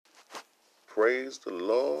Praise the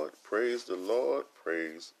Lord, praise the Lord,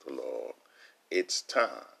 praise the Lord. It's time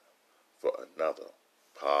for another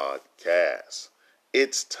podcast.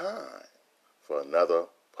 It's time for another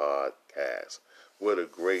podcast. What a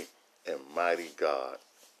great and mighty God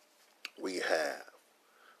we have.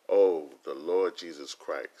 Oh, the Lord Jesus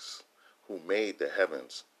Christ, who made the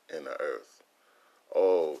heavens and the earth.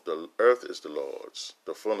 Oh, the earth is the Lord's,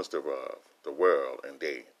 the fullness thereof, the world, and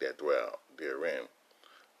they that dwell therein.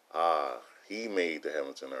 He made the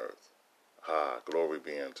heavens and earth. Glory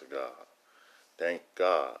be unto God. Thank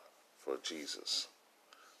God for Jesus,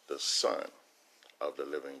 the Son of the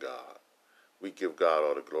living God. We give God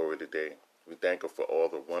all the glory today. We thank Him for all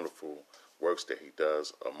the wonderful works that He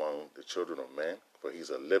does among the children of men, for He's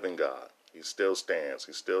a living God. He still stands.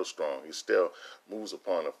 He's still strong. He still moves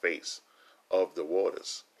upon the face of the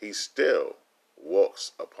waters. He still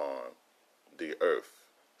walks upon the earth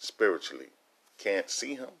spiritually. Can't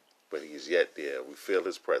see Him, but He's yet there. We feel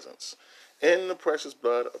His presence. In the precious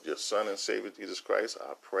blood of your Son and Savior Jesus Christ,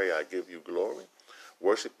 I pray I give you glory,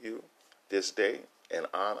 worship you this day in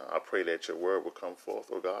honor. I pray that your word will come forth,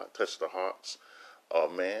 oh God, touch the hearts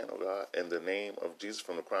of man, oh God, in the name of Jesus,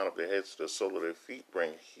 from the crown of their heads to the sole of their feet.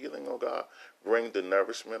 Bring healing, oh God. Bring the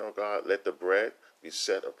nourishment, oh God. Let the bread be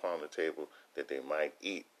set upon the table that they might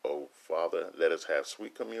eat. Oh Father, let us have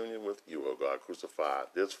sweet communion with you, oh God. Crucify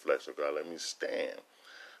this flesh, oh God. Let me stand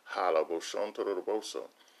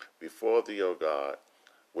before thee, O God,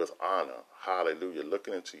 with honor. Hallelujah.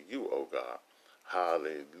 Looking into you, O God.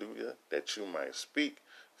 Hallelujah. That you might speak.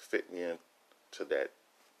 Fit me into that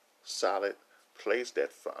solid place,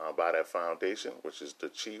 that by that foundation, which is the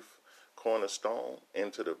chief cornerstone,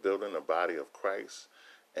 into the building, the body of Christ,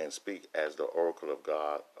 and speak as the oracle of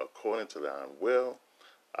God according to thine will.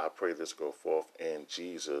 I pray this go forth in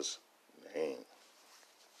Jesus' name.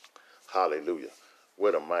 Hallelujah.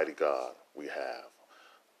 What a mighty God we have.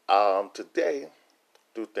 Today,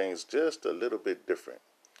 do things just a little bit different.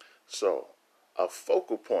 So, a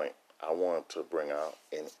focal point I want to bring out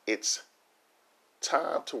in its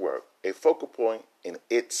time to work. A focal point in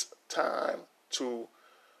its time to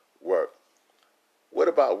work. What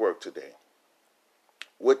about work today?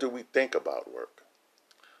 What do we think about work?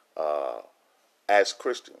 As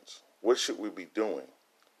Christians, what should we be doing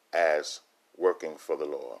as working for the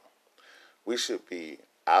Lord? We should be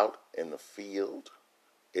out in the field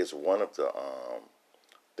is one of the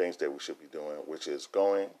things that we should be doing, which is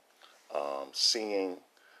going, seeing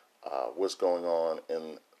what's going on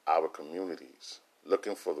in our communities,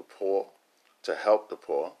 looking for the poor, to help the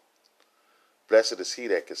poor. Blessed is he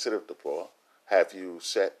that considereth the poor. Have you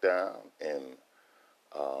sat down and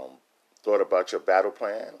thought about your battle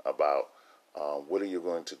plan, about what are you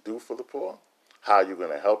going to do for the poor? How are you going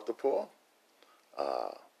to help the poor?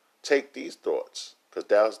 Take these thoughts, because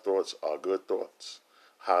those thoughts are good thoughts.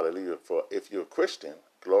 Hallelujah. For if you're a Christian,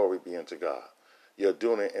 glory be unto God. You're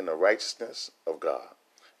doing it in the righteousness of God,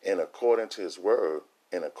 and according to His word,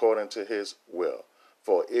 and according to His will.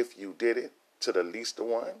 For if you did it to the least of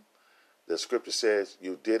one, the scripture says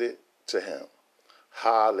you did it to Him.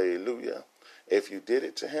 Hallelujah. If you did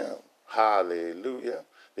it to Him, hallelujah,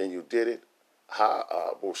 then you did it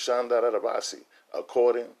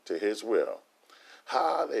according to His will.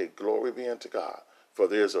 Hallelujah. Glory be unto God. For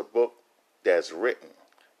there's a book that's written,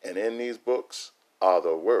 and in these books are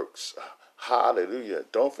the works. Hallelujah.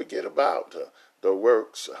 Don't forget about the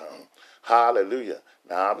works. Hallelujah.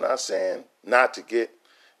 Now, I'm not saying not to get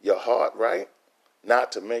your heart right,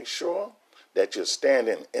 not to make sure that you're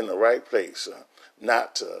standing in the right place,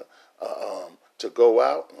 not to go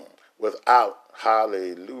out without,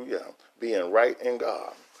 hallelujah, being right in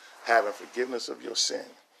God, having forgiveness of your sin.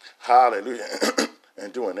 Hallelujah.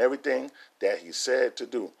 And doing everything that He said to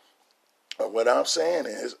do. But what I'm saying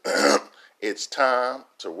is, it's time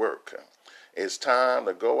to work. It's time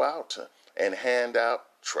to go out and hand out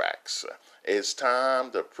tracts. It's time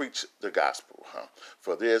to preach the gospel.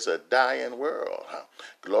 For there's a dying world.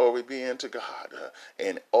 Glory be unto God.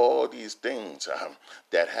 And all these things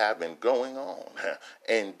that have been going on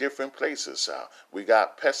in different places. We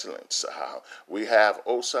got pestilence. We have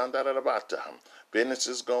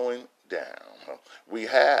businesses going down. We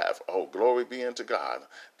have, oh, glory be unto God,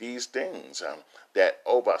 these things that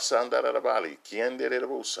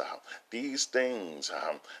these things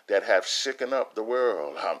that have shaken up the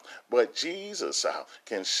world, but Jesus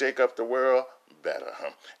can shake up the world better.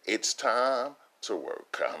 It's time to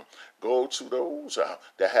work. Go to those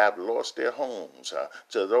that have lost their homes,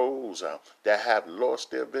 to those that have lost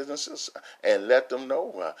their businesses, and let them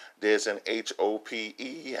know there's an HOPE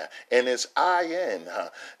and it's IN.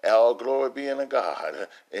 All glory be unto God.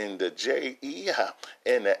 In the JE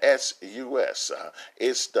and the SUS.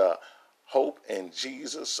 It's the hope in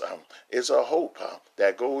Jesus is a hope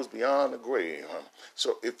that goes beyond the grave.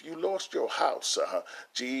 So if you lost your house,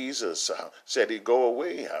 Jesus said he'd go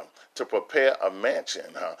away to prepare a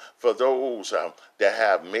mansion for those that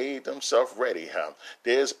have made themselves ready.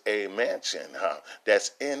 There's a mansion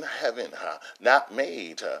that's in heaven, not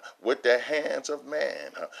made with the hands of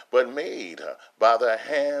man, but made by the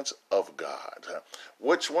hands of God.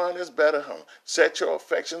 Which one is better? Set your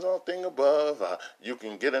affections on things above. You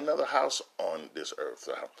can get another house on this earth.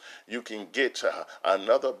 You can get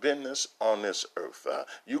another business on this earth.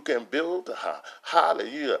 You can build,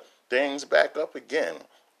 hallelujah, things back up again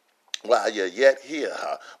while you're yet here.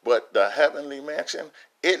 But the heavenly mansion,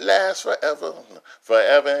 it lasts forever,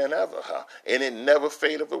 forever and ever, and it never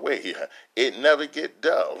fadeth away. It never get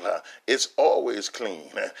dull. It's always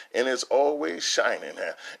clean, and it's always shining.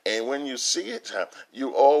 And when you see it,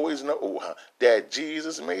 you always know that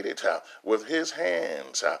Jesus made it with his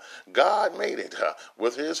hands. God made it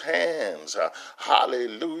with his hands.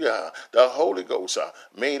 Hallelujah. The Holy Ghost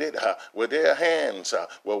made it with their hands.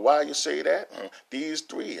 Well, why you say that? These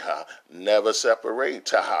three never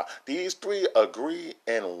separate. These three agree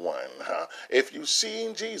in one. If you've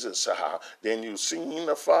seen Jesus, then you've seen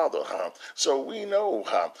the Father. So we know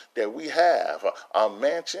that we have a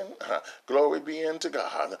mansion, glory be unto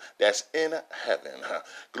God, that's in heaven.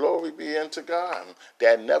 Glory be unto God,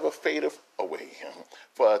 that never fadeth away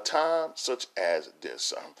for a time such as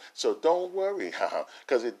this. So don't worry,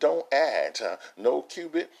 because it don't add no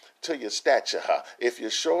cubit to your stature. If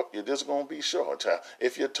you're short, you're just going to be short.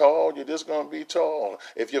 If you're tall, you're just going to be tall.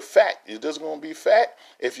 If you're fat, you're just going to be fat.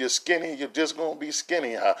 If you're skinny, you're just going to be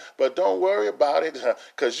skinny. But don't worry about it,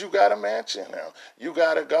 because you got a mansion. You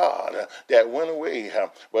got a God that went away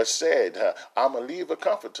but said, I'm going to leave a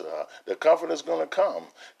comforter. The comforter's going to come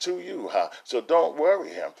to you. So don't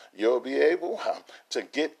worry. You'll be able to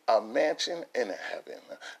get a mansion in heaven.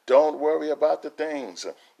 Don't worry about the things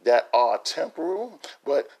that are temporal,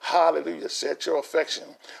 but hallelujah, set your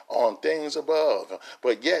affection on things above.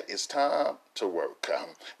 But yet it's time to work.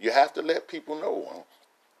 You have to let people know.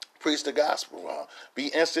 Preach the gospel. Be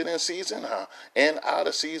instant in season and out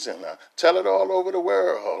of season. Tell it all over the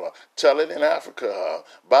world. Tell it in Africa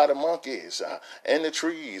by the monkeys and the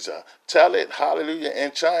trees. Tell it, hallelujah,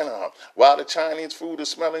 in China while the Chinese food is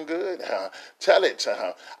smelling good. Tell it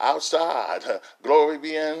outside. Glory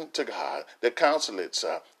be unto God. The consulates.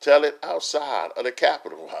 Tell it outside of the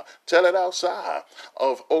Capitol. Tell it outside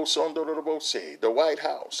of Osondorobose, the White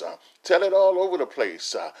House. Tell it all over the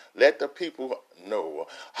place. Let the people know,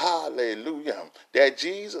 hallelujah, that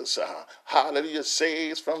Jesus, hallelujah,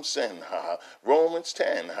 saves from sin. Romans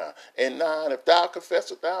 10 and 9, if thou confess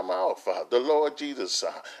with thy mouth the Lord Jesus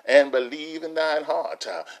and believe in thine heart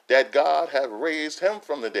that God hath raised him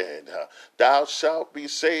from the dead, thou shalt be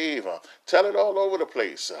saved. Tell it all over the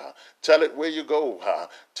place. Tell it where you go.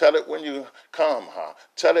 Tell it when you come.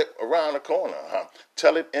 Tell it around the corner.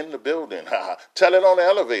 Tell it in the building. Tell it on the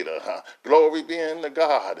elevator. Glory be unto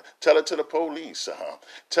God. Tell it to the police.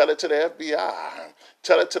 Tell it to the FBI.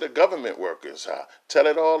 Tell it to the government workers. Tell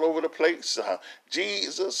it all over the place.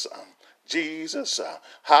 Jesus,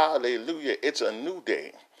 hallelujah. It's a new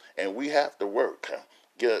day, and we have to work.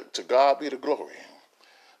 To God be the glory.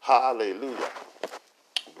 Hallelujah.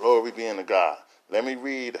 Glory be unto God. Let me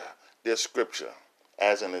read this scripture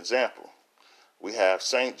as an example. We have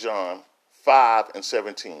St. John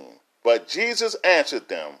 5:17. But Jesus answered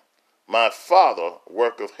them, my Father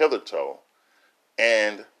worketh hitherto,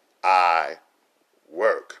 and I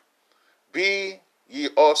work. Be ye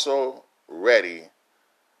also ready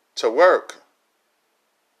to work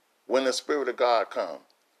when the Spirit of God comes.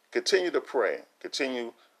 Continue to pray.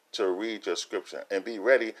 Continue to read your scripture and be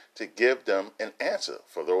ready to give them an answer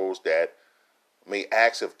for those that may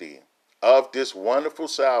ask of thee of this wonderful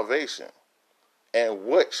salvation, and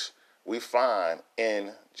which we find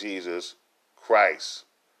in Jesus Christ.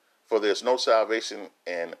 For there's no salvation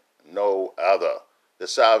in no other. The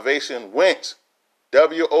salvation went,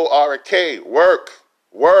 W-O-R-K, work,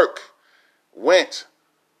 went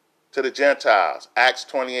to the Gentiles. Acts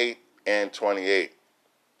 28 and 28.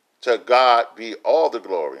 To God be all the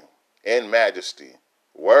glory and majesty.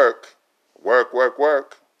 Work.